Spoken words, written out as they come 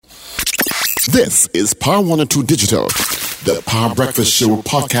This is Power 102 Digital, the Power Breakfast Show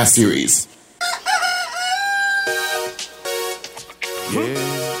podcast series. Yeah.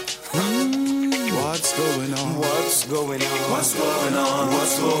 What's going on? What's going on? What's going on?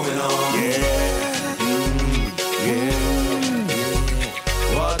 What's going on? Yeah. Yeah.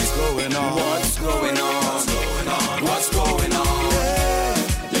 What's going on? What's going on? What's going on? What's going on?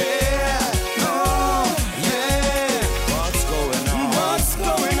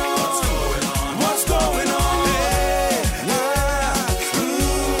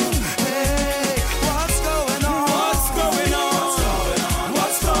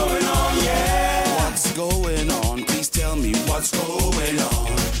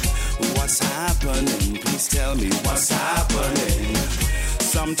 Tell me what's happening.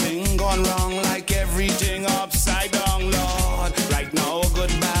 Something gone wrong, like everything upside down, Lord. Right now, good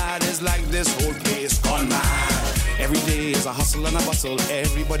bad is like this whole place gone mad. Every day is a hustle and a bustle.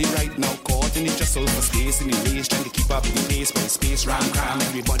 Everybody right now caught in the jostle for space in the race, trying to keep up with the pace. But the space ram cram,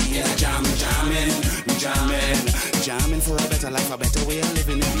 everybody is jamming for a better life, a better way of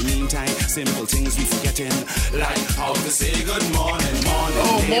living. In the meantime, simple things we forgetting, like how to say good morning, morning.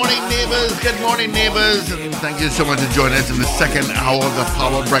 Oh, morning neighbors, good morning neighbors, and thank you so much for joining us in the second hour of the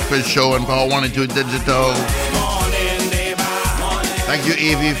Power Breakfast Show on Power 102 Digital. Thank you,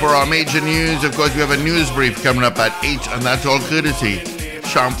 Evie, for our major news. Of course, we have a news brief coming up at 8, and that's all courtesy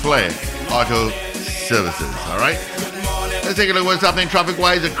Champlain Auto Services. All right? Let's take a look at what's happening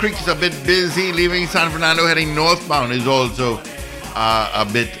traffic-wise. The creek is a bit busy. Leaving San Fernando, heading northbound is also a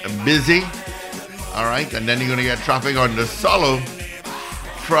bit busy. All right? And then you're going to get traffic on the Solo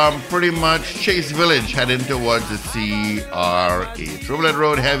from pretty much Chase Village heading towards the CRA. Troubled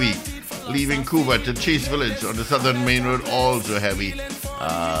Road heavy. Leaving Cuba to Chase Village on the Southern Main Road, also heavy.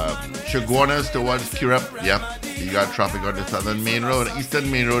 Chaguanas towards Curup, yep, you got traffic on the Southern Main Road. Eastern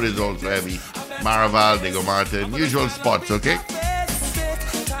Main Road is also heavy. Maraval, Diego Martin, usual spots, okay?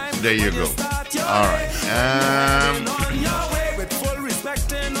 There you go. All right.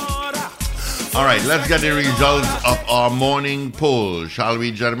 All right, let's get the results of our morning poll, shall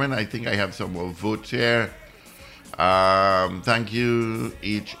we, gentlemen? I think I have some more votes here. Thank you,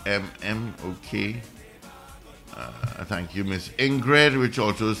 HMM. Okay. Thank you, Miss Ingrid, which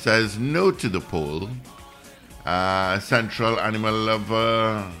also says no to the poll. Central Animal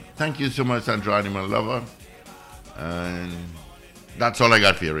Lover. Thank you so much, Central Animal Lover. And that's all I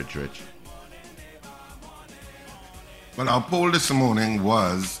got for you, Rich. Well, our poll this morning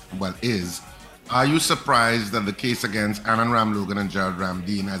is, are you surprised that the case against Annan Ramlogan and Gerald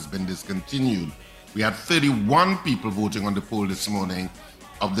Ramdean has been discontinued? We had 31 people voting on the poll this morning.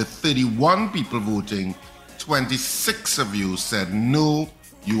 Of the 31 people voting, 26 of you said no,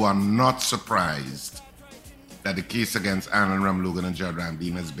 you are not surprised that the case against Annan Ramlogan and Gerald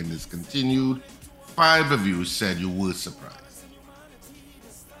Ramdean has been discontinued. 5 of you said you were surprised.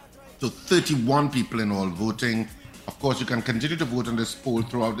 So 31 people in all voting. Of course, you can continue to vote on this poll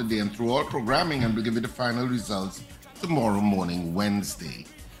throughout the day and through all programming, and we'll give you the final results tomorrow morning, Wednesday.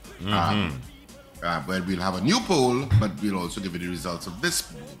 Mm-hmm. Where we'll have a new poll, but we'll also give you the results of this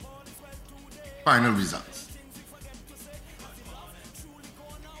poll. Final results.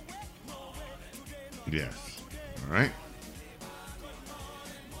 Yes. All right.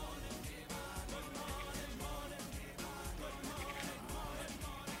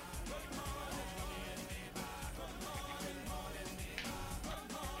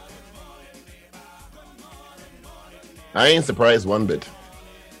 I ain't surprised one bit.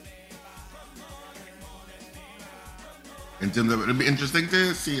 In terms of, it'll be interesting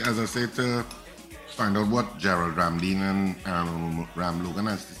to see, as I say, to find out what Gerald Ramdean and Annan Ramlogan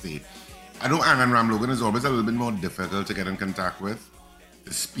has to say. I know Annan Ramlogan is always a little bit more difficult to get in contact with,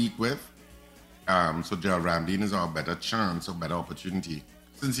 to speak with. So Gerald Ramdean is our better chance or better opportunity,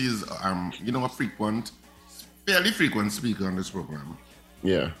 since he's, a fairly frequent speaker on this program.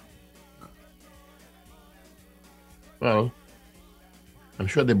 Yeah. Well, I'm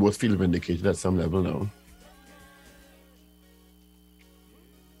sure they both feel vindicated at some level now.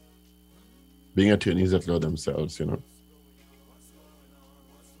 Being attorneys at law themselves, you know.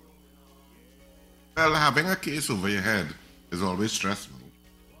 Well, having a case over your head is always stressful.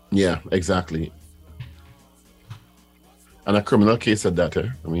 Yeah, exactly. And a criminal case at that,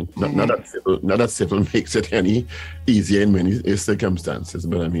 I mean, not that civil makes it any easier in many circumstances,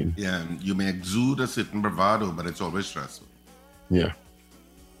 but I mean... Yeah, you may exude a certain bravado, but it's always stressful. Yeah.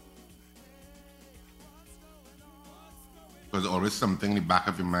 There's always something in the back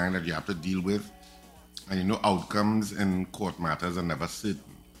of your mind that you have to deal with. And you know, outcomes in court matters are never certain.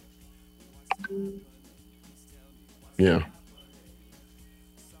 Yeah.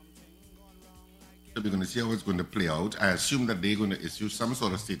 So we're going to see how it's going to play out. I assume that they're going to issue some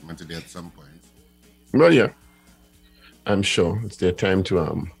sort of statement today at some point. Well, yeah, I'm sure it's their time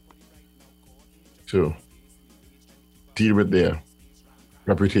to deal with their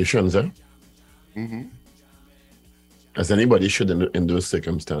reputations, eh? Mm-hmm. As anybody should in those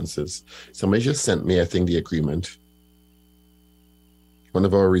circumstances. Somebody just sent me, I think, the agreement. One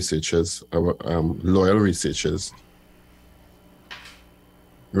of our researchers, our loyal researchers.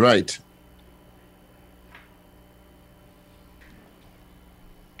 Right.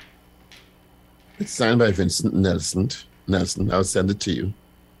 It's signed by Vincent Nelson. I'll send it to you.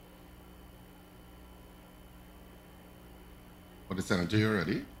 What they sent it to you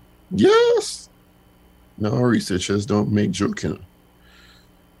already? Yes. No, our researchers don't make joking.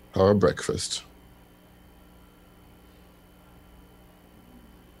 Our breakfast.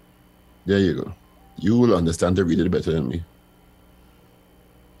 There you go. You will understand to read it better than me.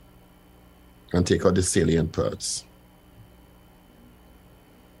 And take out the salient parts.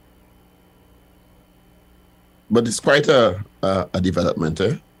 But it's quite a development,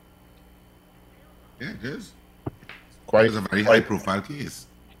 eh? Yeah, it is. Quite It's a very high-profile case.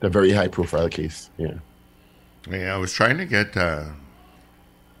 A very high-profile case, yeah. Yeah, I was trying to get Mr.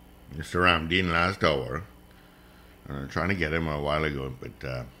 Ramdeen last hour. I was trying to get him a while ago,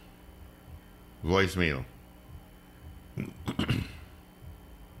 but voicemail.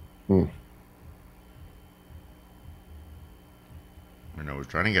 And I was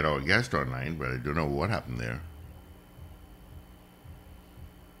trying to get our guest online, but I don't know what happened there.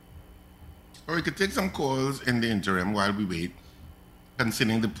 Or we could take some calls in the interim while we wait,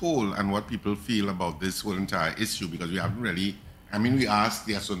 considering the poll and what people feel about this whole entire issue, because we haven't really, we asked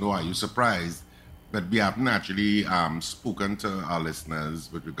yes or no, are you surprised? But we haven't actually spoken to our listeners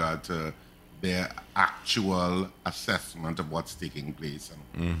with regard to their actual assessment of what's taking place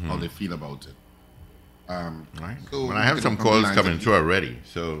and how they feel about it. Right. So well, I have some calls coming through already,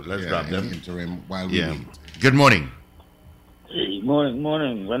 so let's grab in them. the interim while we wait. Good morning. Hey,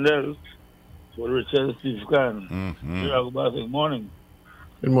 morning, Wendell. For Richard Steve Khan. Morning.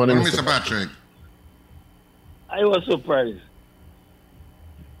 Good morning, Mr. Patrick. I was surprised.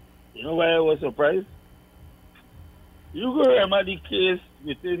 You know why I was surprised? You go remember the case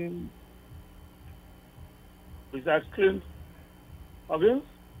within Mr. Clint Huggins?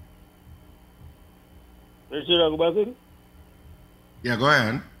 Richard Agbasin? Yeah, go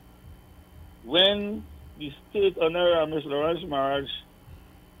ahead. When the state honor Ms. Lawrence Marriage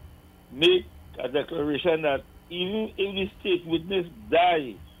make a declaration that even if the state witness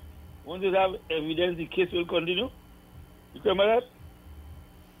die, once they have evidence, the case will continue. You remember that?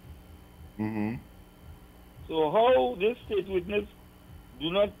 Mm-hmm. So how this state witness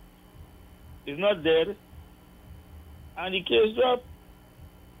is not dead, and the case dropped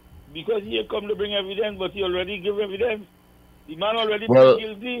because he had come to bring evidence, but he already gave evidence. The man already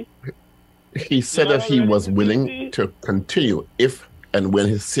guilty. He said that he was willing to continue if and when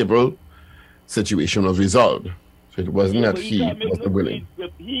his civil situation was resolved. So it wasn't that he wasn't willing.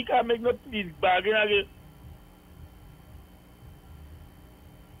 He can't make no plea bargain again.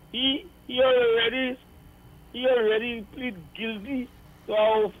 He already plead guilty to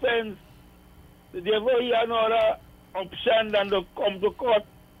our offense. So therefore, he had no other option than to come to court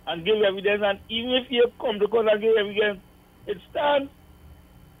and give evidence. And even if he come to court and give evidence, it stands.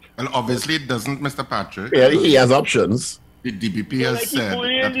 Well, obviously it doesn't, Mr. Patrick. Yeah, he has options. The DPP has said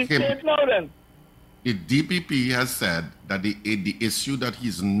that the DPP has said that the issue that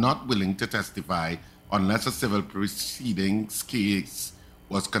he's not willing to testify unless a civil proceedings case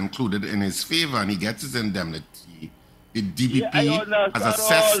was concluded in his favor and he gets his indemnity. The DPP has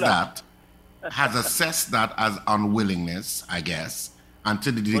assessed that as unwillingness, I guess, and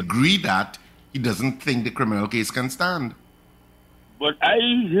to the degree that he doesn't think the criminal case can stand. But I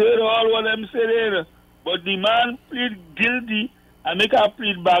heard all what I'm saying. But the man plead guilty and make a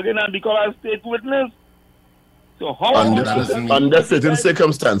plead bargain and become a state witness. So how under certain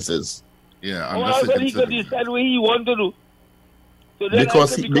circumstances. Yeah, how he could decide what he want to do? So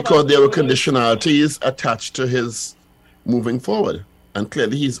because there were conditionalities attached to his moving forward, and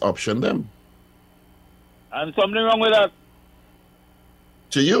clearly he's optioned them. And something wrong with that.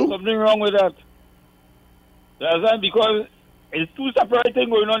 To you? Something wrong with that. That's because it's two separate things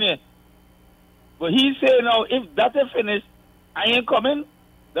going on here. But he's saying now, if that is finished, I ain't coming.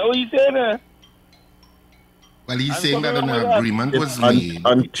 That's what he's saying. Well, he's saying that an agreement was made.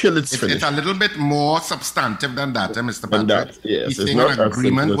 Until it's finished. It's a little bit more substantive than that, Mr. Patrick. Yes, he's saying an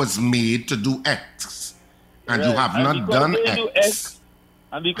agreement was made to do X. And you have not done X.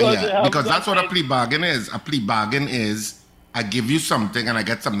 And because that's what a plea bargain is. A plea bargain is, I give you something and I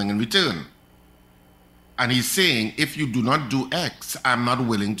get something in return. And he's saying, if you do not do X, I'm not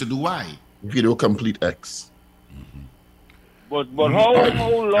willing to do Y. If you do complete X. But how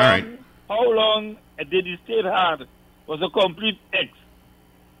right. long did the state have was a complete X?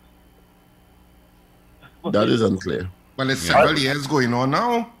 That is unclear. Well, it's several years going on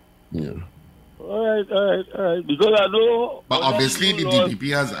now. Yeah. All right. Because I know. But obviously, the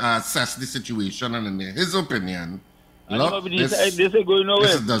DPP has assessed the situation, and in his opinion, look,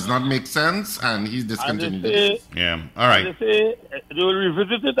 this does not make sense, and he's discontinued it. Yeah. All right. They say they will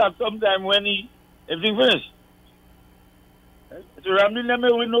revisit it at some time when everything finished. So Ramlin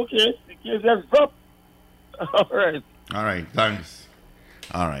never win no case. The case has dropped. All right. All right. Thanks.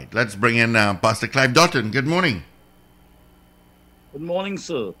 All right. Let's bring in Pastor Clive Dotton. Good morning. Good morning,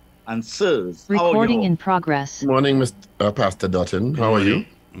 sir. And sirs. Recording in progress. Morning, Mr. Pastor Dotton. How are you?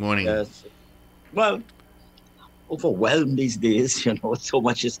 Morning. Yes. Well, overwhelmed these days, so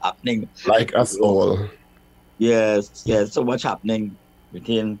much is happening. Like us all. Yes, so much happening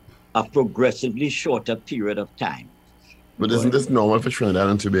within a progressively shorter period of time. But isn't this normal for Trinidad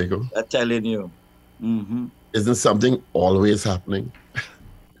and Tobago? I'm telling you. Mm-hmm. Isn't something always happening?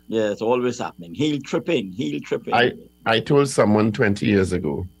 Yes, always happening. Heel tripping. I told someone 20 years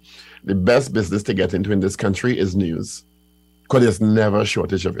ago, the best business to get into in this country is news. Because there's never a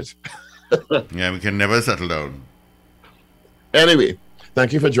shortage of it. Yeah, we can never settle down. Anyway,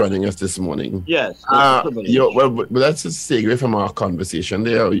 thank you for joining us this morning. Yes. Let's just segue from our conversation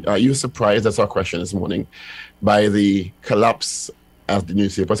there. Are you surprised, that's our question this morning, by the collapse, as the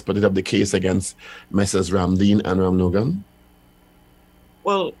newspapers put it up, the case against Messrs. Ramdeen and Ramlogan?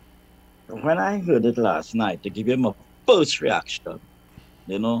 Well, when I heard it last night, to give him a first reaction,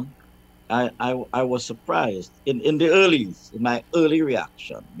 I was surprised in my early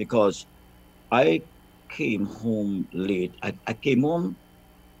reaction, because I came home late. I came home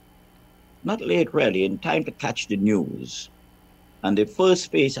not late really, in time to catch the news. And the first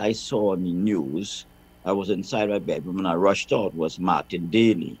face I saw on the news, I was inside my bedroom and I rushed out, was Martin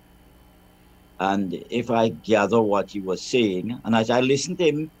Daly. And if I gather what he was saying, and as I listened to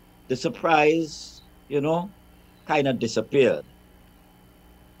him, the surprise, kind of disappeared.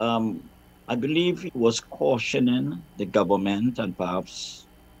 I believe he was cautioning the government and perhaps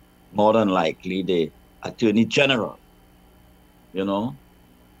more than likely the Attorney General,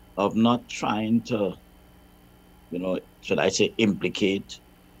 of not trying to, should I say, implicate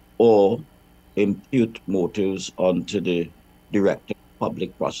or impute motives onto the Director of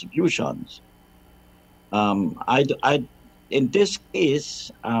Public Prosecutions. In this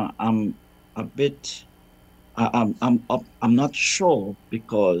case, I'm not sure,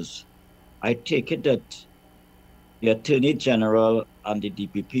 because I take it that the Attorney General and the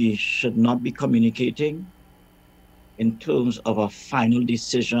DPP should not be communicating in terms of a final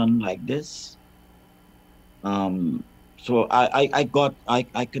decision like this. So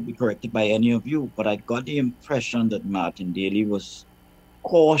I could be corrected by any of you, but I got the impression that Martin Daly was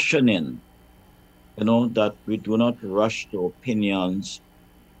cautioning, that we do not rush to opinions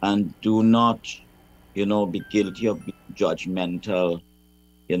and do not, be guilty of being judgmental,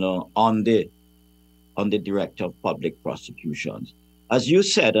 on the Director of Public Prosecutions. As you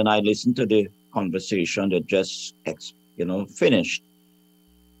said, and I listened to the conversation that just, finished,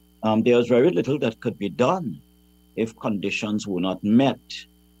 there was very little that could be done if conditions were not met.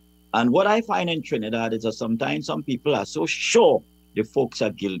 And what I find in Trinidad is that sometimes some people are so sure the folks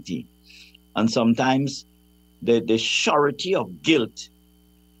are guilty. And sometimes the surety of guilt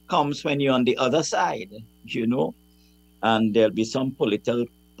comes when you're on the other side, and there'll be some political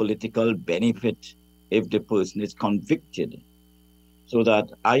benefit if the person is convicted. So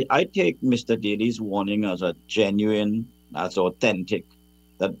that I take Mr. Daly's warning as a genuine, as authentic,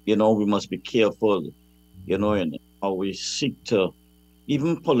 that, we must be careful, in how we seek to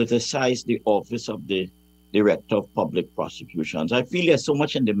even politicize the office of the Director of Public Prosecutions. I feel there's so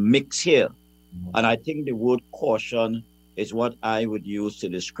much in the mix here. And I think the word caution is what I would use to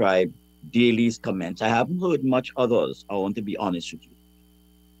describe Daly's comments. I haven't heard much others, I want to be honest with you.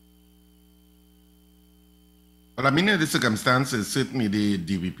 Well, in these circumstances, certainly the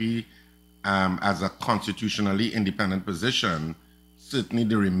DPP, as a constitutionally independent position, certainly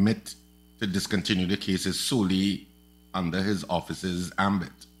the remit to discontinue the case is solely under his office's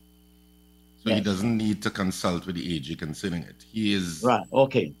ambit. So yes. He doesn't need to consult with the AG concerning it. He is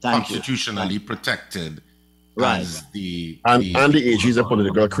constitutionally protected as the... And the AG is a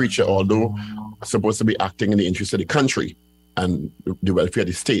political creature, although supposed to be acting in the interest of the country and the welfare of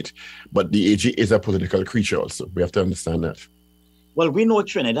the state. But the AG is a political creature also. We have to understand that. Well, we know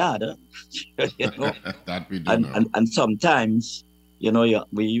Trinidad. That we do know. And sometimes,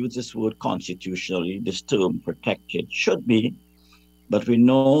 we use this word constitutionally, this term protected should be, but we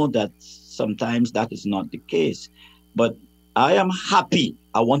know that sometimes that is not the case. But I am happy.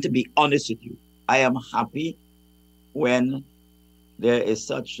 I want to be honest with you. I am happy when there is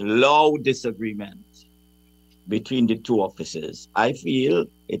such loud disagreement between the two officers. I feel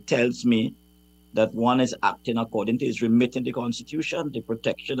it tells me that one is acting according to his remit in the Constitution, the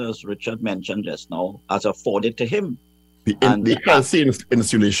protection, as Richard mentioned just now, as afforded to him. The healthy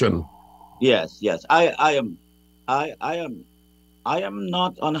insulation. Yes. I am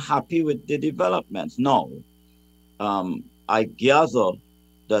not unhappy with the developments. No. I gather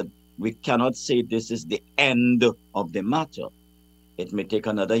that we cannot say this is the end of the matter. It may take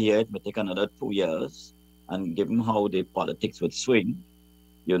another year, it may take another 2 years, and given how the politics would swing,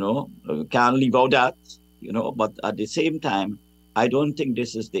 we can't leave out that, but at the same time, I don't think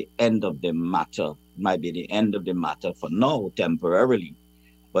this is the end of the matter. It might be the end of the matter for now, temporarily,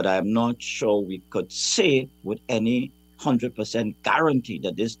 but I'm not sure we could say with any 100% guarantee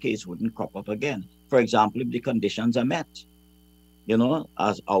that this case wouldn't crop up again. For example, if the conditions are met,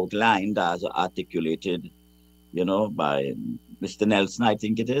 as outlined, as articulated, by Mr. Nelson, I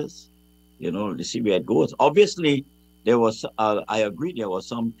think it is, to see where it goes. Obviously, there was, I agree, there was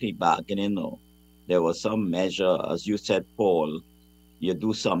some pre-bargaining, there was some measure, as you said, Paul, you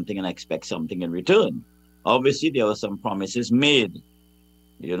do something and expect something in return. Obviously, there were some promises made,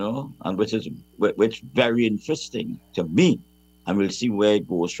 and which very interesting to me, and we'll see where it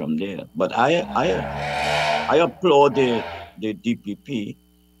goes from there. But I applaud the DPP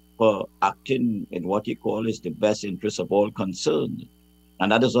for acting in what he calls is the best interest of all concerned,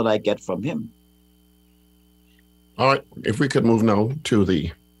 and that is what I get from him. All right, if we could move now to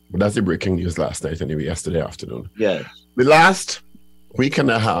that's the breaking news last night, anyway, yesterday afternoon. Yes. The last week and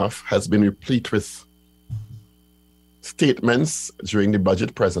a half has been replete with statements during the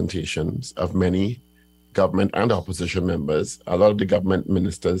budget presentations of many government and opposition members. A lot of the government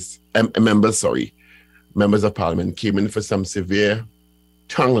members of parliament came in for some severe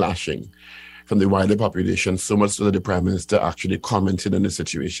tongue lashing from the wider population, so much so that the Prime Minister actually commented on the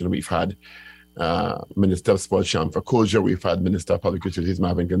situation. We've had Minister of Sports Shamfa Koja, we've had Minister of Public Utilities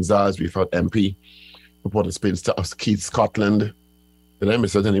Marvin Gonzalez, we've had MP for Port of Spain Keith Scotland. Did I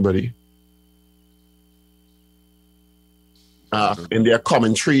miss out anybody? In their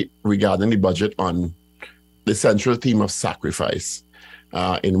commentary regarding the budget on the central theme of sacrifice.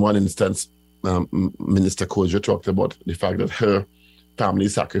 In one instance, Minister Koja talked about the fact that her family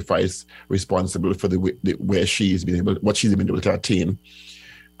sacrifice responsible for what she's been able to attain,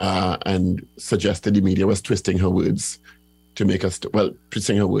 and suggested the media was twisting her words to make us,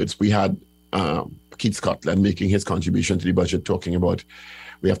 twisting her words. We had Keith Scotland making his contribution to the budget, talking about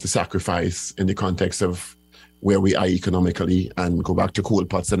we have to sacrifice in the context of where we are economically and go back to coal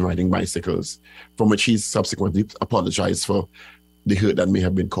pots and riding bicycles, from which he's subsequently apologized for the hurt that may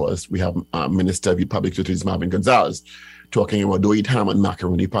have been caused. We have Minister of Public Utilities Marvin Gonzalez talking about don't eat ham and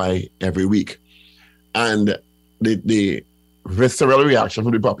macaroni pie every week. And the visceral reaction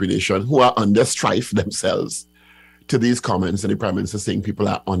from the population who are under strife themselves to these comments, and the Prime Minister saying people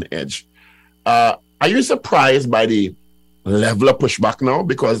are on edge. Are you surprised by the level of pushback now?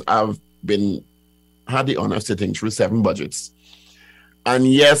 Because I've had the honor of sitting through 7 budgets. And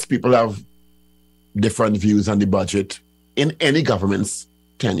yes, people have different views on the budget in any government's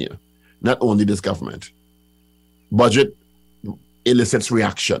tenure, not only this government. Budget elicits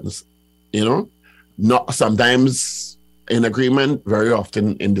reactions, not sometimes in agreement, very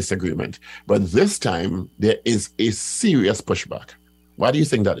often in disagreement. But this time, there is a serious pushback. Why do you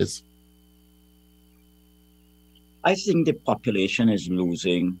think that is? I think the population is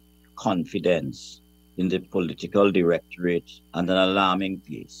losing confidence in the political directorate at an alarming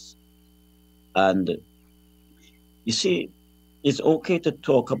pace. And you see, it's okay to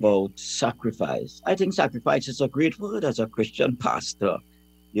talk about sacrifice. I think sacrifice is a great word as a Christian pastor.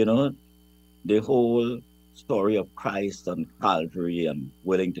 The whole story of Christ on Calvary and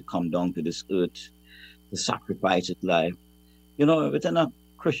willing to come down to this earth to sacrifice his life. Within a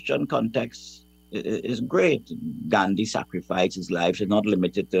Christian context, it's great. Gandhi sacrificed his life. It's not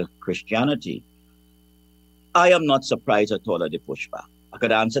limited to Christianity. I am not surprised at all at the pushback. I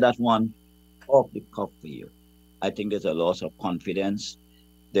could answer that one off the cuff for you. I think there's a loss of confidence.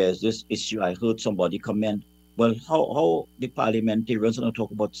 There's this issue. I heard somebody comment, well, how the parliamentarians are going to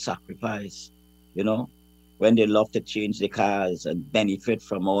talk about sacrifice, when they love to change the cars and benefit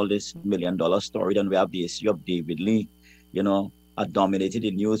from all this $1 million story. Then we have the issue of David Lee, had dominated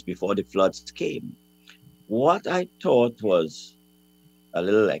the news before the floods came. What I thought was a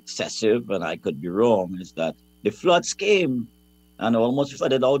little excessive, and I could be wrong, is that the floods came and almost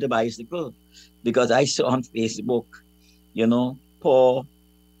flooded out the bicycle because I saw on Facebook, poor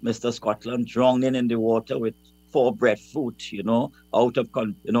Mr. Scotland drowning in the water with 4 breadfruit, out of,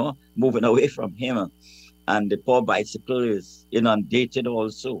 moving away from him. And the poor bicycle is inundated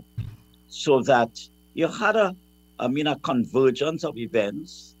also. So that you had a convergence of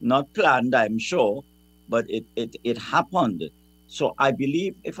events, not planned, I'm sure, but it happened. So I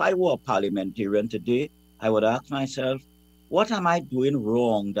believe if I were a parliamentarian today, I would ask myself, what am I doing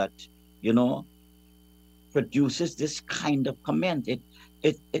wrong that, produces this kind of comment?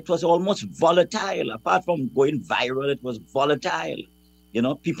 It was almost volatile. Apart from going viral, it was volatile.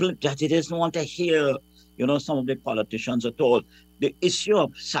 People that didn't want to hear, some of the politicians at all. The issue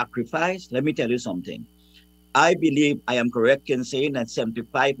of sacrifice, let me tell you something. I believe I am correct in saying that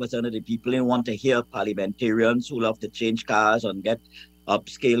 75% of the people didn't want to hear parliamentarians who love to change cars and get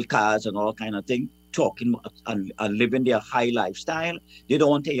upscale cars and all kind of thing, talking and living their high lifestyle. They don't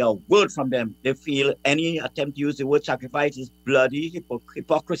want to hear a word from them. They feel any attempt to use the word sacrifice is bloody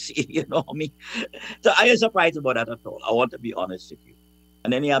hypocrisy, you know what I mean? So I am surprised about that at all. I want to be honest with you.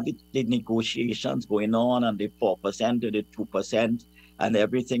 And then you have the negotiations going on and the 4% to the 2% and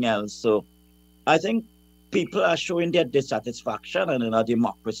everything else. So I think people are showing their dissatisfaction, and in a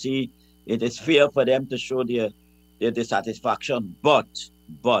democracy, it is fair for them to show their dissatisfaction. But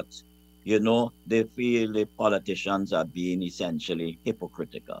they feel the politicians are being essentially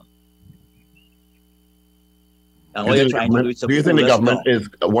hypocritical. And what you're trying to do is do you think the government is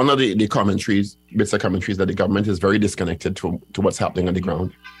one of the commentaries, bits of commentaries that the government is very disconnected to what's happening on the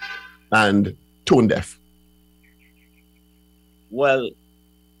ground and tone deaf? Well,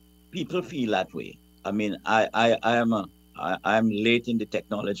 people feel that way. I mean, I'm late in the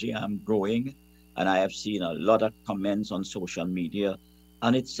technology. I'm growing, and I have seen a lot of comments on social media,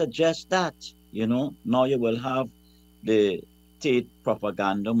 and it suggests that now you will have the state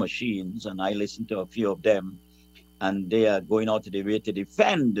propaganda machines, and I listen to a few of them, and they are going out of the way to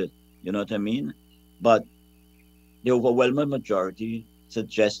defend. You know what I mean? But the overwhelming majority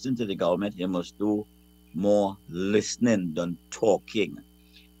suggesting to the government they must do more listening than talking,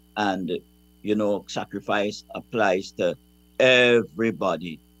 and sacrifice applies to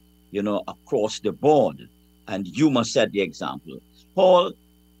everybody, across the board. And you must set the example. Paul,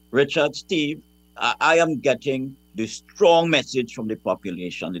 Richard, Steve, I am getting the strong message from the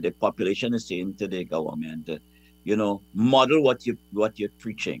population. The population is saying to the government, model what you're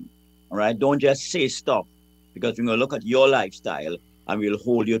preaching. All right, don't just say stuff, because we're going to look at your lifestyle and we'll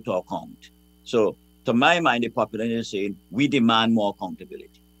hold you to account. So, to my mind, the population is saying we demand more accountability.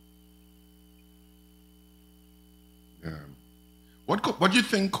 Yeah. What do you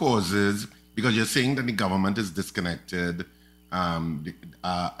think causes, because you're saying that the government is disconnected, a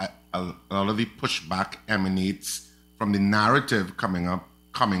lot of the pushback emanates from the narrative coming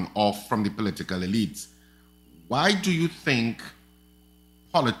off from the political elites. Why do you think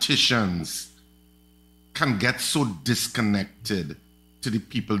politicians can get so disconnected to the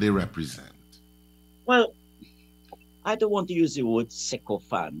people they represent? Well, I don't want to use the word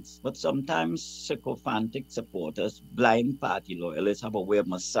sycophants, but sometimes sycophantic supporters, blind party loyalists, have a way of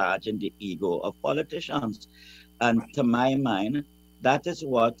massaging the ego of politicians. And to my mind, that is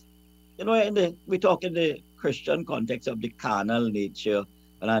what, we talk in the Christian context of the carnal nature,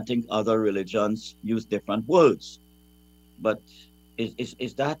 and I think other religions use different words. But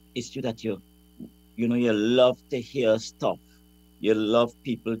is that issue that you love to hear stuff. You love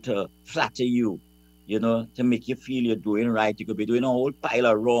people to flatter you, to make you feel you're doing right. You could be doing a whole pile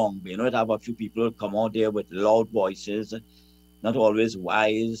of wrong. To have a few people come out there with loud voices, not always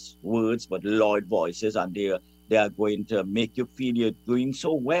wise words, but loud voices, and they are going to make you feel you're doing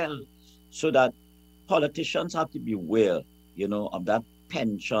so well. So that politicians have to be aware, of that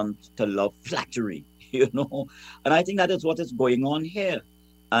penchant to love flattery, And I think that is what is going on here.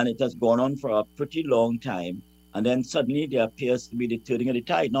 And it has gone on for a pretty long time. And then suddenly there appears to be the turning of the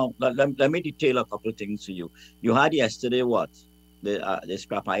tide. Now, let me detail a couple of things to you. You had yesterday the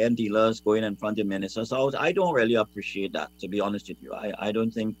scrap iron dealers going in front of the minister's house. I don't really appreciate that, to be honest with you. I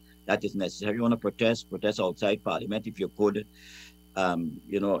don't think that is necessary. You want to protest outside Parliament if you could,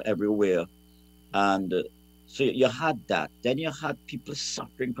 everywhere. And so you had that. Then you had people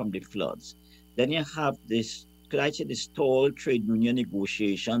suffering from the floods. Then you have this, could I say, the stalled trade union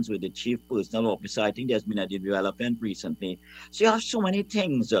negotiations with the chief personal officer. I think there's been a development recently. So you have so many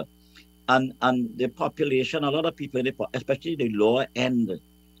things. And the population, a lot of people, especially the lower end,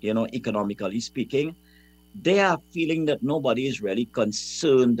 economically speaking, they are feeling that nobody is really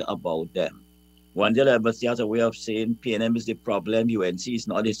concerned about them. One day, Lebasi has a way of saying PNM is the problem, UNC is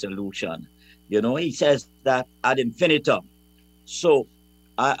not the solution. He says that ad infinitum. So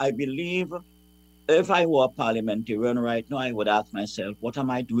I believe if I were a parliamentarian right now, I would ask myself, what am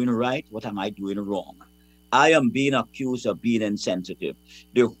I doing right? What am I doing wrong? I am being accused of being insensitive.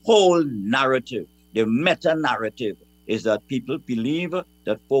 The whole narrative, the meta-narrative, is that people believe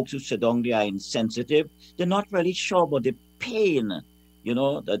that folks who sit down there are insensitive. They're not really sure about the pain,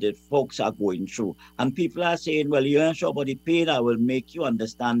 that the folks are going through. And people are saying, well, you're not sure about the pain. I will make you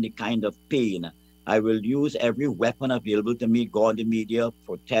understand the kind of pain. I will use every weapon available to me, go on the media,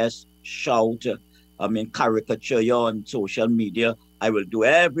 protest, shout, caricature you on social media. I will do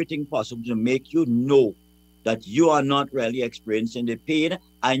everything possible to make you know that you are not really experiencing the pain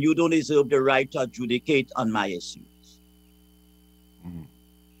and you don't deserve the right to adjudicate on my issues.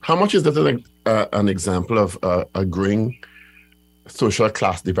 How much is that an example of a growing social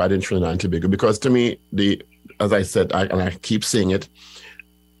class divide in Trinidad and Tobago? Because to me, as I said, and I keep saying it,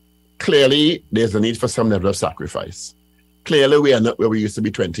 clearly there's a need for some level of sacrifice. Clearly we are not where we used to be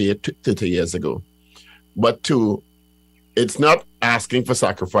 30 years ago. But two, it's not asking for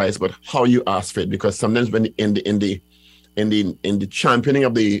sacrifice, but how you ask for it. Because sometimes when in the championing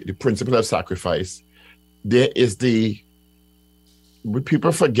of the principle of sacrifice, there is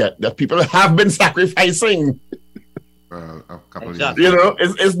people forget that people have been sacrificing. A couple Exactly.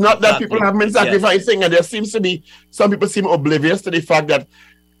 years. It's not that people have been sacrificing, and there seems to be some people seem oblivious to the fact that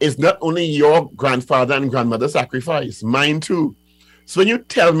it's not only your grandfather and grandmother sacrifice, mine too. So when you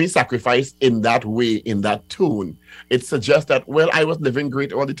tell me sacrifice in that way, in that tone, it suggests that, well, I was living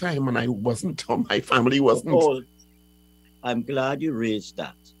great all the time and I wasn't, or my family wasn't. Oh, I'm glad you raised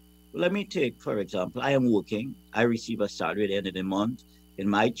that. Let me take, for example, I am working. I receive a salary at the end of the month. In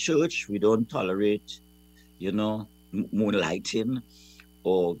my church, we don't tolerate, moonlighting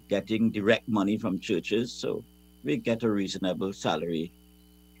or getting direct money from churches. So we get a reasonable salary.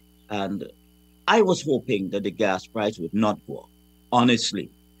 And I was hoping that the gas price would not go up, honestly,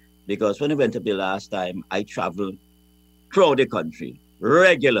 because when I went up the last time, I traveled throughout the country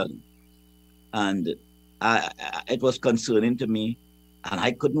regularly. And it was concerning to me. And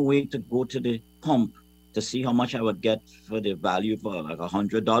I couldn't wait to go to the pump to see how much I would get for the value for like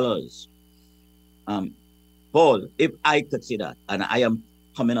 $100. Paul, if I could say that, and I am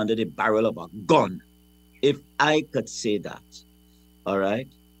coming under the barrel of a gun, if I could say that, all right?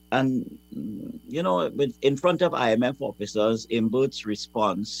 And, in front of IMF officers, Imbert's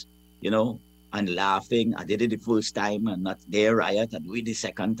response, and laughing, I did it the first time and not their riot, I do it the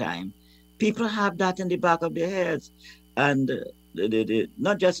second time. People have that in the back of their heads. And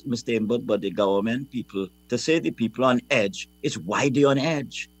not just Mr. Imbert, but the government people, to say the people on edge, is why they're on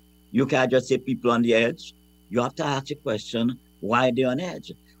edge. You can't just say people on the edge. You have to ask the question, why they're on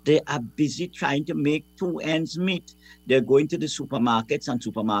edge. They are busy trying to make two ends meet. They're going to the supermarkets and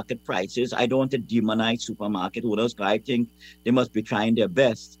supermarket prices. I don't want to demonize supermarket owners, but I think they must be trying their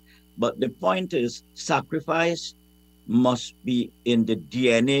best. But the point is, sacrifice must be in the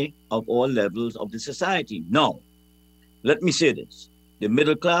DNA of all levels of the society. Now, let me say this, the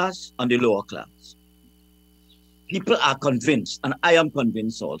middle class and the lower class. People are convinced, and I am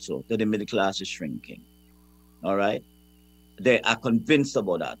convinced also, that the middle class is shrinking, all right? They are convinced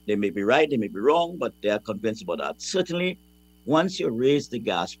about that. They may be right, they may be wrong, but they are convinced about that. Certainly, once you raise the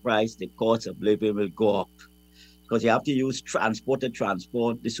gas price, the cost of living will go up because you have to use transport to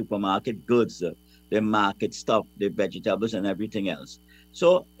transport the supermarket goods, the market stuff, the vegetables and everything else.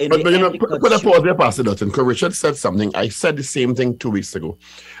 So, put a pause there, Pastor Dutton, because Richard said something. I said the same thing 2 weeks ago,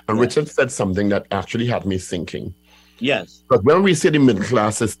 and Richard said something that actually had me thinking. Yes. But when we say the middle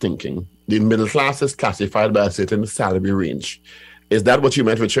class is thinking, the middle class is classified by a certain salary range. Is that what you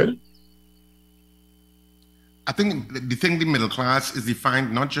meant, Richard? I think the middle class is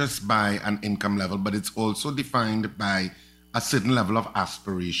defined not just by an income level, but it's also defined by a certain level of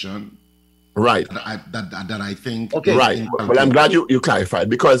aspiration. Right. That I think. Okay. Right. Well, I'm glad you clarified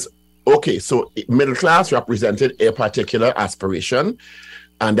because, okay, so middle class represented a particular aspiration,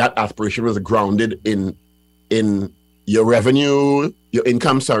 and that aspiration was grounded in your revenue, your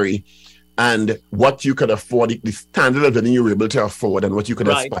income, and what you could afford, the standard of living you were able to afford and what you could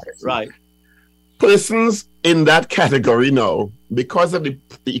aspire to. Right. Persons in that category now, because of the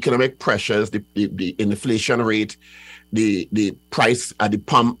economic pressures, the inflation rate, the price at the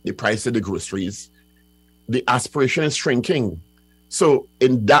pump, the price of the groceries, the aspiration is shrinking. So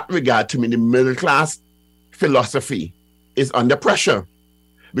in that regard, to me, the middle class philosophy is under pressure.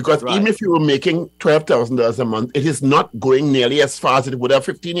 Because even if you were making $12,000 a month, it is not going nearly as far as it would have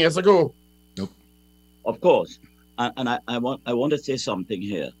 15 years ago. Nope. Of course. And I want to say something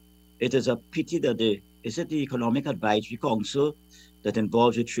here. It is a pity that the Economic Advisory Council that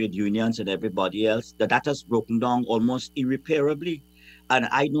involves the trade unions and everybody else, that has broken down almost irreparably. And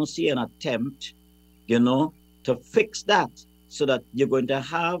I don't see an attempt, to fix that, so that you're going to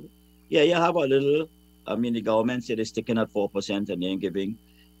have, you have a little, the government said they're sticking at 4% and they're giving.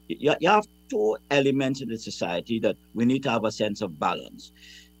 You have two elements in the society that we need to have a sense of balance.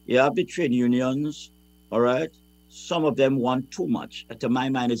 You have the trade unions, all right? Some of them want too much. To my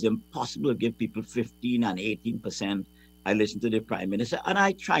mind, it's impossible to give people 15 and 18%. I listen to the Prime Minister, and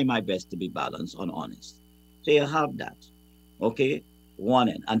I try my best to be balanced and honest. So you have that, okay? One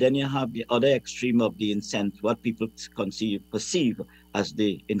end. And then you have the other extreme of the what people perceive as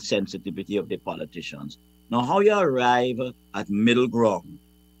the insensitivity of the politicians. Now, how you arrive at middle ground,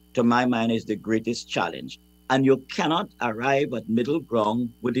 to my mind, is the greatest challenge. And you cannot arrive at middle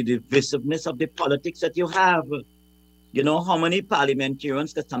ground with the divisiveness of the politics that you have. You know how many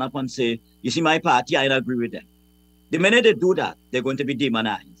parliamentarians can stand up and say, you see my party, I don't agree with them. The minute they do that, they're going to be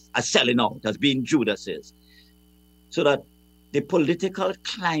demonized as selling out, as being Judases. So that the political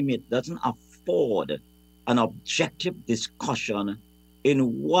climate doesn't afford an objective discussion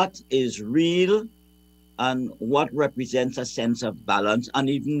in what is real and what represents a sense of balance and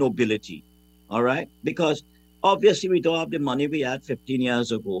even nobility. All right? Because obviously we don't have the money we had 15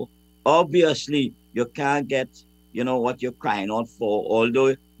 years ago. Obviously you can't get, what you're crying out for,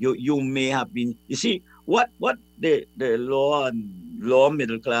 although you may have been, you see, what the law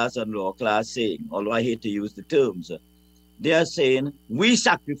middle class and lower class saying, although I hate to use the terms, they are saying, we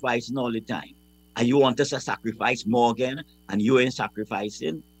sacrificing all the time. And you want us to sacrifice more again, and you ain't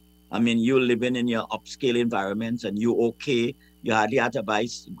sacrificing. I mean, you living in your upscale environments and you okay. You hardly have to buy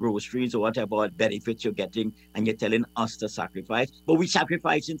groceries or whatever benefits you're getting, and you're telling us to sacrifice. But we're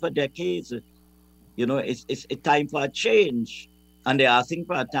sacrificing for decades. It's a time for a change. And they're asking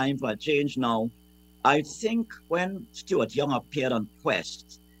for a time for a change now. I think when Stuart Young appeared on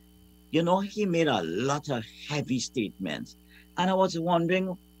Quest, he made a lot of heavy statements. And I was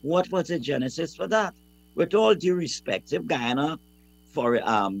wondering, what was the genesis for that? With all due respect, if Guyana for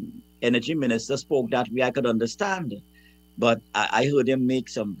energy minister spoke that way, I could understand. But I heard him make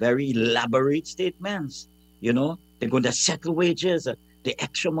some very elaborate statements. They're going to settle wages, the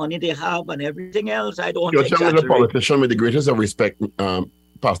extra money they have and everything else. I don't You're talking as a politician with the greatest of respect,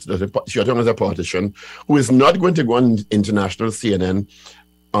 Pastor. You're talking as a politician who is not going to go on international CNN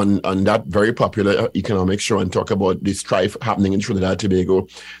on that very popular economic show and talk about the strife happening in Trinidad and Tobago,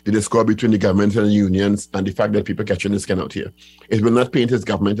 the discord between the government and the unions, and the fact that people catching this skin out here. It will not paint his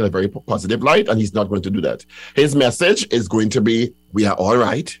government in a very positive light, and he's not going to do that. His message is going to be, we are all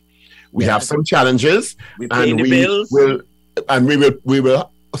right. We have some challenges, and we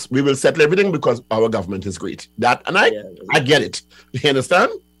will settle everything because our government is great. I get it. You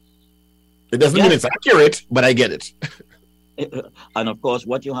understand? It doesn't mean it's accurate, but I get it. And of course,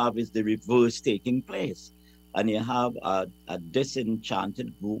 what you have is the reverse taking place. And you have a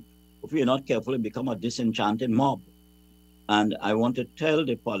disenchanted group. If you're not careful, it become a disenchanted mob. And I want to tell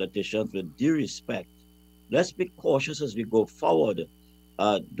the politicians with due respect, let's be cautious as we go forward.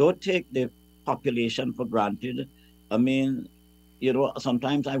 Don't take the population for granted. I mean,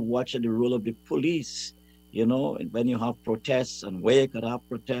 sometimes I watch the role of the police, when you have protests and where you could have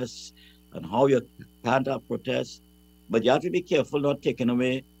protests and how you can't have protests. But you have to be careful not taking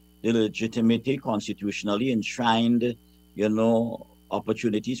away the legitimacy constitutionally enshrined,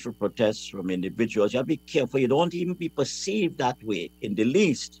 opportunities for protests from individuals. You have to be careful. You don't even be perceived that way in the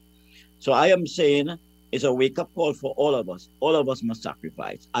least. So I am saying it's a wake-up call for all of us. All of us must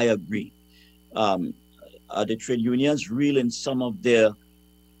sacrifice. I agree. Are the trade unions real in some of their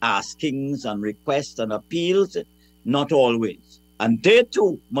askings and requests and appeals? Not always. And they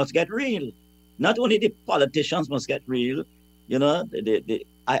too must get real. Not only the politicians must get real,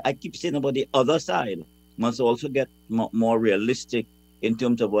 I keep saying about the other side must also get more realistic in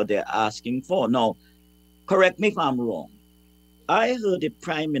terms of what they're asking for. Now, correct me if I'm wrong. I heard the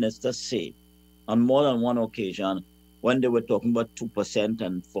Prime Minister say on more than one occasion when they were talking about 2%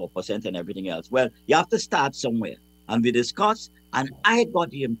 and 4% and everything else. Well, you have to start somewhere. And we discussed, and I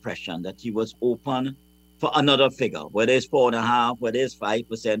got the impression that he was open for another figure, whether it's 4.5%, whether it's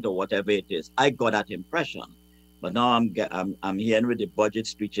 5% or whatever it is. I got that impression. But now I'm hearing with the budget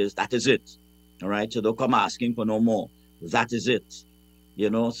speeches, that is it. All right, so don't come asking for no more. That is it.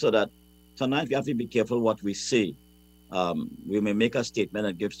 So that sometimes we have to be careful what we say. We may make a statement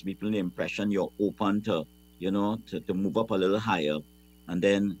that gives people the impression you're open to, to move up a little higher. And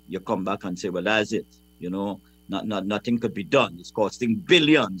then you come back and say, well, that's it. Nothing could be done. It's costing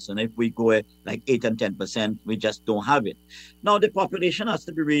billions. And if we go like 8 and 10%, we just don't have it. Now, the population has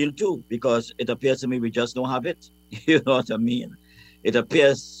to be real too, because it appears to me we just don't have it. You know what I mean? It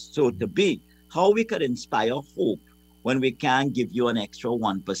appears so to be. How we could inspire hope when we can't give you an extra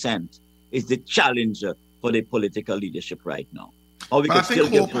 1% is the challenge for the political leadership right now. How we But I could think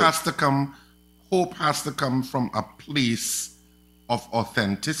still give hope has to come. Hope has to come from a place of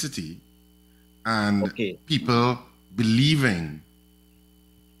authenticity and people believing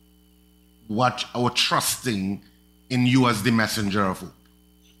what or trusting in you as the messenger of hope.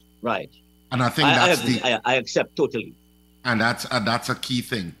 Right. And I think I accept totally. And that's a key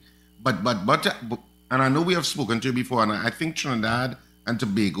thing. But and I know we have spoken to you before, and I think Trinidad and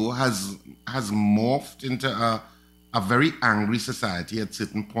Tobago has morphed into a very angry society at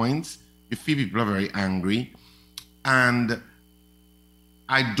certain points. You feel people are very angry, and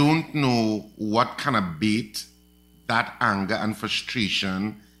I don't know what kind of bait that anger and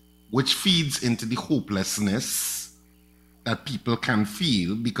frustration, which feeds into the hopelessness that people can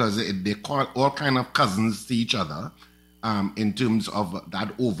feel because they call all kind of cousins to each other in terms of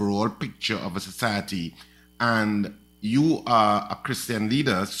that overall picture of a society. And you are a Christian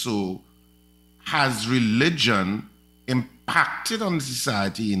leader, so has religion impacted on the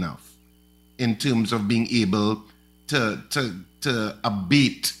society enough in terms of being able to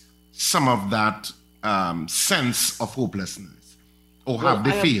abate some of that sense of hopelessness? Or have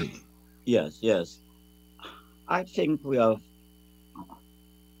they failed? Yes. I think we have,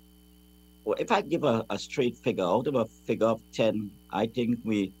 well, if I give a straight figure, out of a figure of 10, I think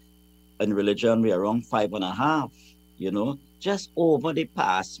we, in religion, we are around 5.5, just over the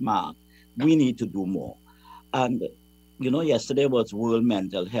pass mark. We need to do more. And, yesterday was World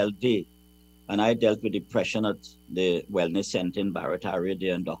Mental Health Day, and I dealt with depression at the Wellness Center in Barrett area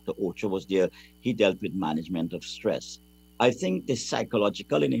there, and Dr. Ocho was there. He dealt with management of stress. I think the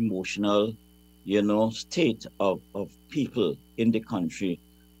psychological and emotional, state of people in the country,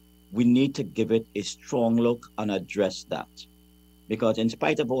 we need to give it a strong look and address that. Because in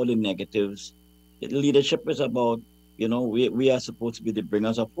spite of all the negatives, leadership is about, we are supposed to be the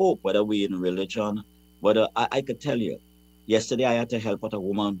bringers of hope, whether we in religion, whether I could tell you, yesterday I had to help out a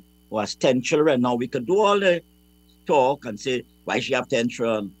woman who has 10 children. Now we could do all the talk and say, why she have 10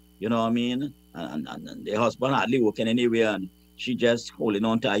 children, you know what I mean? And the husband hardly working anywhere, and she just holding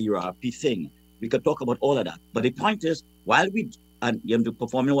on to a URP thing. We could talk about all of that. But the point is, while we and you're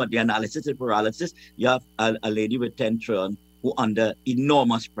performing what the analysis and paralysis, you have a lady with 10 children who under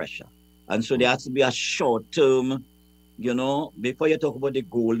enormous pressure. And so there has to be a short-term, before you talk about the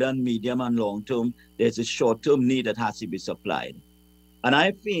golden, medium, and long-term, there's a short-term need that has to be supplied. And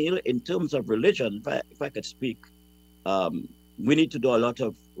I feel in terms of religion, if I could speak, we need to do a lot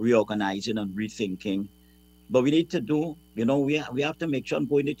of reorganizing and rethinking. But we need to do, we have to make sure and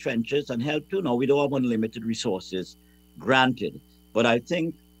go in the trenches and help too. Now, we don't have unlimited resources, granted. But I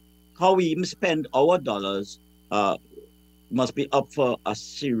think how we even spend our dollars must be up for a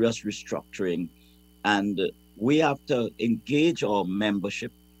serious restructuring. And we have to engage our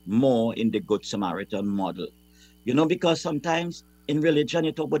membership more in the Good Samaritan model. Because sometimes in religion,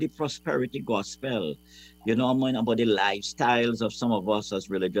 you talk about the prosperity gospel, about the lifestyles of some of us as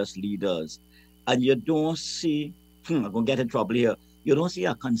religious leaders. And you don't see, I'm going to get in trouble here, you don't see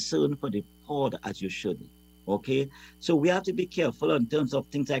a concern for the poor as you should. Okay, so we have to be careful in terms of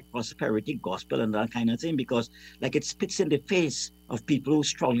things like prosperity, gospel, and that kind of thing, because it spits in the face of people who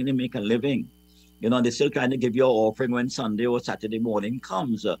struggle to make a living. They're still trying to give you an offering when Sunday or Saturday morning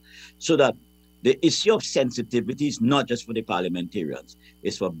comes. So that the issue of sensitivity is not just for the parliamentarians.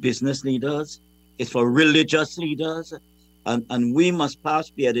 It's for business leaders. It's for religious leaders. And we must perhaps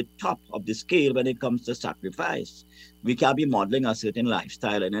be at the top of the scale when it comes to sacrifice. We can't be modeling a certain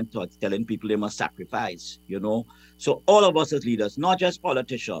lifestyle and then telling people they must sacrifice, So all of us as leaders, not just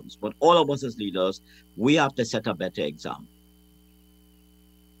politicians, but all of us as leaders, we have to set a better example.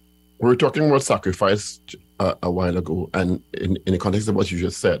 We were talking about sacrifice a while ago, and in the context of what you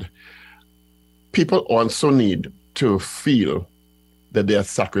just said, people also need to feel that they are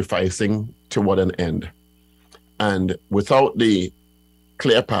sacrificing toward an end. And without the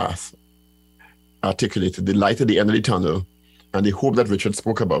clear path articulated, the light at the end of the tunnel, and the hope that Richard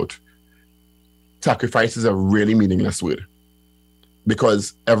spoke about, sacrifice is a really meaningless word.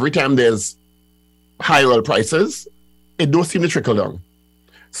 Because every time there's high oil prices, it don't seem to trickle down.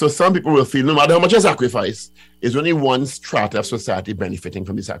 So some people will feel no matter how much I sacrifice, there's only one strata of society benefiting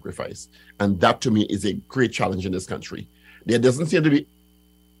from the sacrifice. And that to me is a great challenge in this country. There doesn't seem to be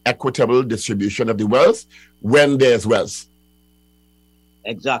equitable distribution of the wealth when there's wealth.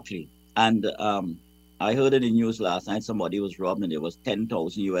 Exactly. And I heard in the news last night somebody was robbed and there was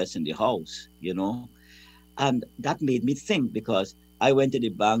 10,000 US in the house, And that made me think, because I went to the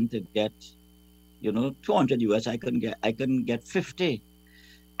bank to get 200 US, I couldn't get 50.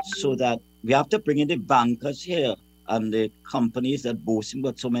 So that we have to bring in the bankers here and the companies that boasting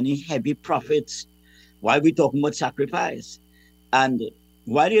about so many heavy profits. Why are we talking about sacrifice? And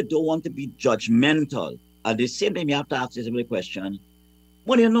why you don't want to be judgmental? At the same time, you have to ask yourself the question,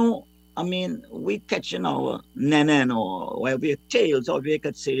 well, we catching our nenen or where we tails, or we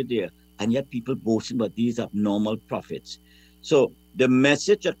could say there, and yet people boasting about these abnormal profits. So the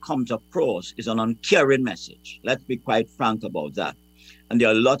message that comes across is an uncaring message. Let's be quite frank about that. And there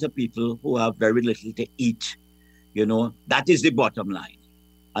are a lot of people who have very little to eat. That is the bottom line.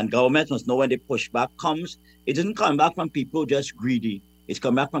 And government must know when the pushback comes, it isn't coming back from people just greedy. It's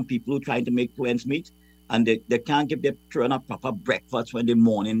coming back from people who are trying to make two ends meet, and they can't give their children a proper breakfast when the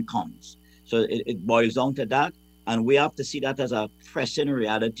morning comes. So it boils down to that, and we have to see that as a pressing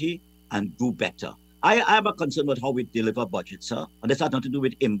reality and do better. I have a concern with how we deliver budgets, sir, and this has nothing to do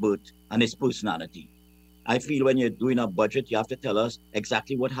with Imbert and his personality. I feel when you're doing a budget, you have to tell us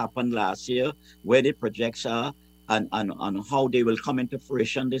exactly what happened last year, where the projects are, and how they will come into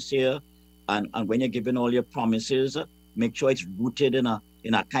fruition this year. And when you're giving all your promises, make sure it's rooted in a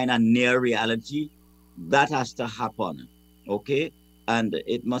kind of near reality. That has to happen, okay? And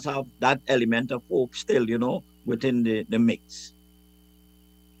it must have that element of hope still, within the mix.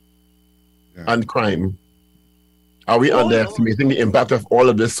 Yeah. And crime. Are we underestimating the impact of all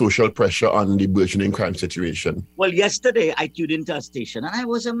of this social pressure on the burgeoning crime situation? Well, yesterday I tuned into a station and I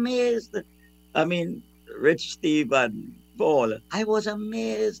was amazed. Rich, Steve, and Paul, I was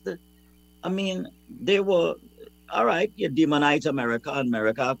amazed. They were, all right, you demonize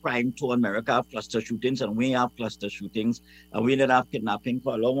America, crime to America, have cluster shootings, and we have cluster shootings, and we didn't have kidnapping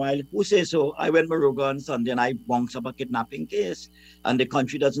for a long while. Who says so? I went to Moruga on Sunday and I bounced up a kidnapping case, and the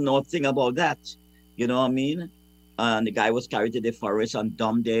country doesn't know a thing about that. You know what I mean? And the guy was carried to the forest on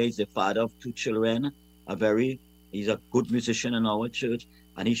dumb day. He's the father of 2 children, he's a good musician in our church,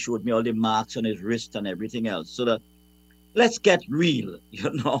 and he showed me all the marks on his wrist and everything else. So that, let's get real, you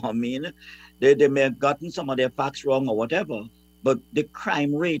know what I mean? They may have gotten some of their facts wrong or whatever, but the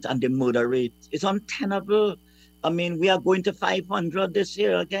crime rate and the murder rate is untenable. We are going to 500 this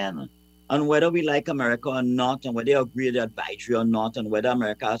year again. And whether we like America or not, and whether they agree with the advisory or not, and whether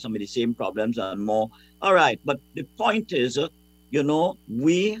America has some of the same problems and more, all right. But the point is,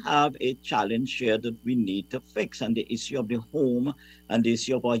 we have a challenge here that we need to fix. And the issue of the home and the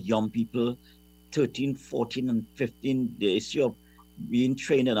issue of our young people, 13, 14, and 15, the issue of being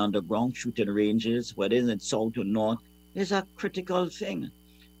trained in underground shooting ranges, whether it's in south or north, is a critical thing.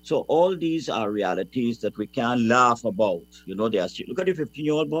 So all these are realities that we can't laugh about. Look at the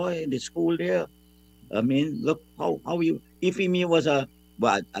 15-year-old boy in the school there. Look how you, if he was a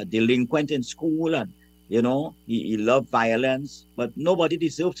delinquent in school and, he loved violence, but nobody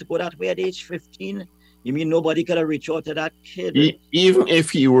deserves to go that way at age 15. You mean nobody could have reached out to that kid? Even if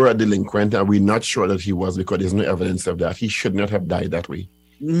he were a delinquent, and we're not sure that he was because there's no evidence of that, he should not have died that way.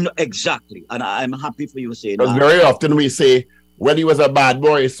 No, exactly. And I'm happy for you saying that. Because very often we say, well, he was a bad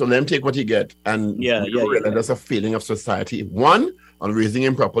boy, so let him take what he get. And that's a failing of society. 1, on raising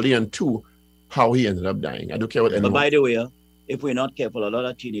him properly, and 2, how he ended up dying. I don't care what anyone. But by the way, if we're not careful, a lot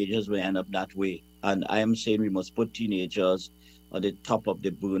of teenagers will end up that way. And I am saying we must put teenagers at the top of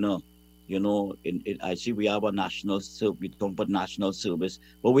the burner. I see we have a national service, we don't put national service,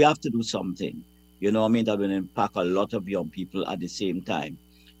 but we have to do something, that will impact a lot of young people at the same time.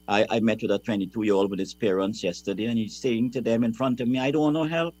 I met with a 22-year-old with his parents yesterday, and he's saying to them in front of me, I don't want no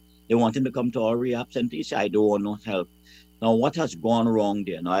help. They want him to come to our rehab center. He said, I don't want no help. Now, what has gone wrong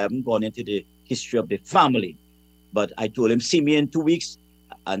there? Now, I haven't gone into the history of the family, but I told him, see me in 2 weeks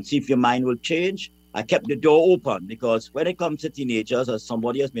and see if your mind will change. I kept the door open because when it comes to teenagers or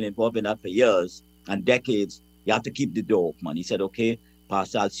somebody has been involved in that for years and decades, you have to keep the door open. He said, okay,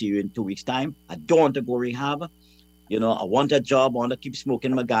 Pastor, I'll see you in 2 weeks' time. I don't want to go rehab. I want a job. I want to keep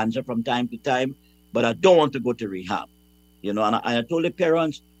smoking my ganja from time to time, but I don't want to go to rehab. And I told the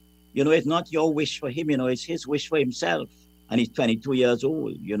parents, it's not your wish for him, it's his wish for himself. And he's 22 years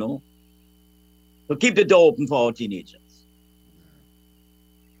old, So keep the door open for our teenagers.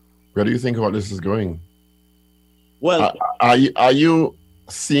 Where do you think all this is going? Well, are you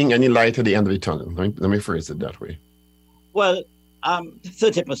seeing any light at the end of the tunnel? Let me phrase it that way. Well,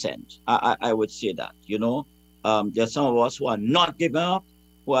 30%. I would say that. There's some of us who are not giving up,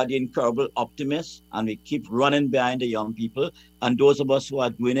 who are the incredible optimists, and we keep running behind the young people. And those of us who are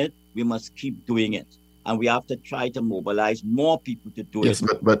doing it, we must keep doing it. And we have to try to mobilize more people to do it. Yes,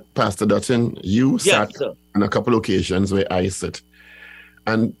 but Pastor Dutton, you sat on a couple of occasions where I sit.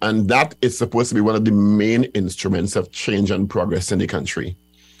 And that is supposed to be one of the main instruments of change and progress in the country.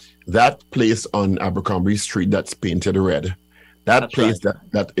 that place on Abercrombie Street that's painted red, that place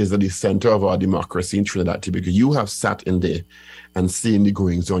that is at the center of our democracy in Trinidad Tobago, you have sat in there and seen the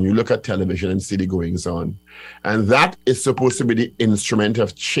goings on. You look at television and see the goings on. And that is supposed to be the instrument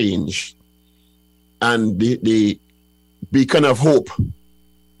of change and the beacon of hope.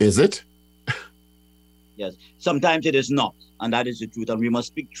 Is it? Yes. Sometimes it is not. And that is the truth. And we must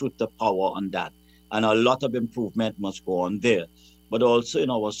speak truth to power on that. And a lot of improvement must go on there. But also in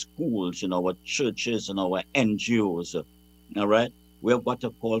our schools, in our churches, in our NGOs, all right? We have got to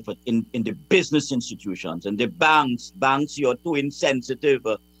call for in the business institutions and the banks. Banks, you're too insensitive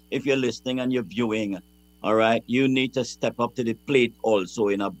if you're listening and you're viewing, all right? You need to step up to the plate also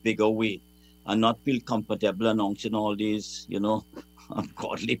in a bigger way and not feel comfortable announcing all these,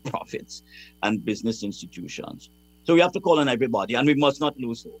 ungodly profits and business institutions. So we have to call on everybody, and we must not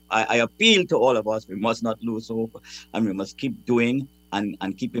lose hope. I appeal to all of us, we must not lose hope, and we must keep doing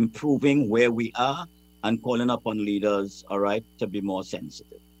and keep improving where we are and calling upon leaders, all right, to be more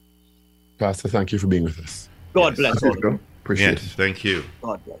sensitive. Pastor, thank you for being with us. God bless all of you. Appreciate it. Thank you.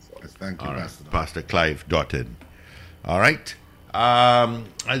 God bless all. Yes, thank you, All right, Pastor. Pastor Clive Dotton. All right.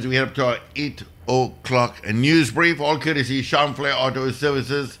 As we head up to our 8 o'clock news brief, all courtesy Champlain Auto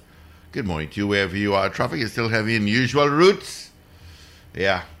Services. Good morning to you wherever you are. Traffic is still heavy in usual routes.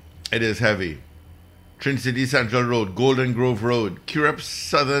 Yeah, it is heavy. Trinity Central Road, Golden Grove Road, Curepe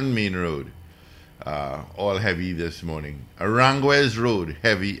Southern Main Road. All heavy this morning. Aranguez Road,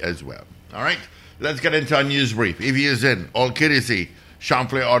 heavy as well. All right, let's get into our news brief. EV is in, all courtesy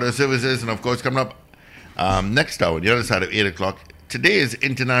Champlain Auto Services. And of course, coming up next hour, on the other side of 8 o'clock, today is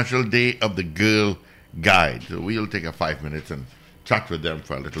International Day of the Girl Guide. So we'll take a 5 minutes and chat with them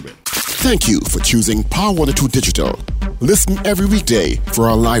for a little bit. Thank you for choosing Power 102 Digital. Listen every weekday for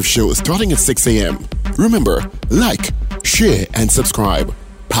our live shows starting at 6 a.m. Remember, like, share, and subscribe.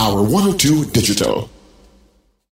 Power 102 Digital.